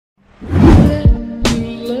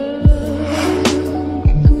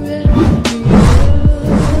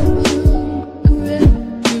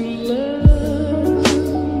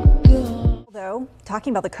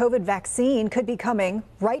talking about the COVID vaccine could be coming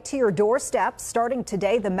right to your doorstep. Starting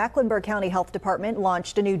today, the Mecklenburg County Health Department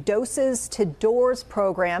launched a new Doses to Doors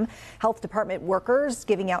program. Health Department workers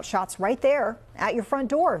giving out shots right there at your front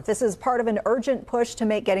door. This is part of an urgent push to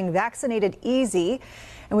make getting vaccinated easy.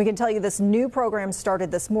 And we can tell you this new program started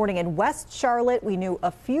this morning in West Charlotte. We knew a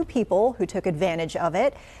few people who took advantage of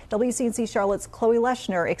it. WCNC Charlotte's Chloe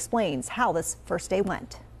Leschner explains how this first day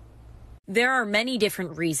went. There are many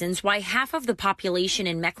different reasons why half of the population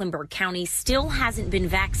in Mecklenburg County still hasn't been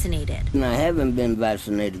vaccinated. And I haven't been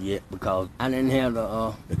vaccinated yet because I didn't have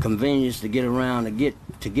the convenience to get around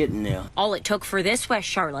to getting there. All it took for this West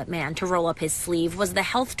Charlotte man to roll up his sleeve was the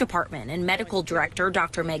health department and medical director,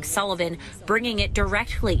 Dr. Meg Sullivan, bringing it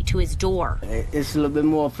directly to his door. It's a little bit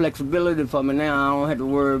more flexibility for me now. I don't have to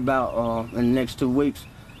worry about in the next 2 weeks.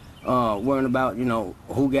 Worrying about,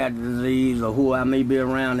 who got the disease or who I may be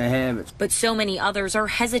around to have it. But so many others are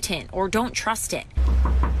hesitant or don't trust it.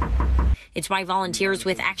 It's why volunteers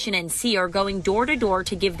with Action NC are going door to door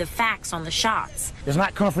to give the facts on the shots. It's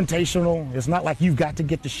not confrontational. It's not like you've got to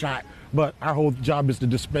get the shot, but our whole job is to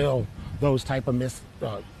dispel those type of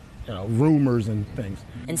rumors and things.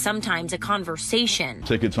 And sometimes a conversation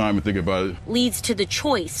take your time and think about it leads to the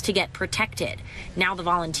choice to get protected. Now the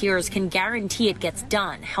volunteers can guarantee it gets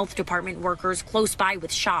done. Health department workers close by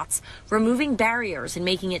with shots, removing barriers and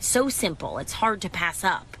making it so simple it's hard to pass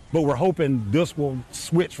up. But we're hoping this will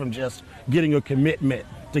switch from just getting a commitment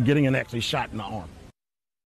to getting an actual shot in the arm.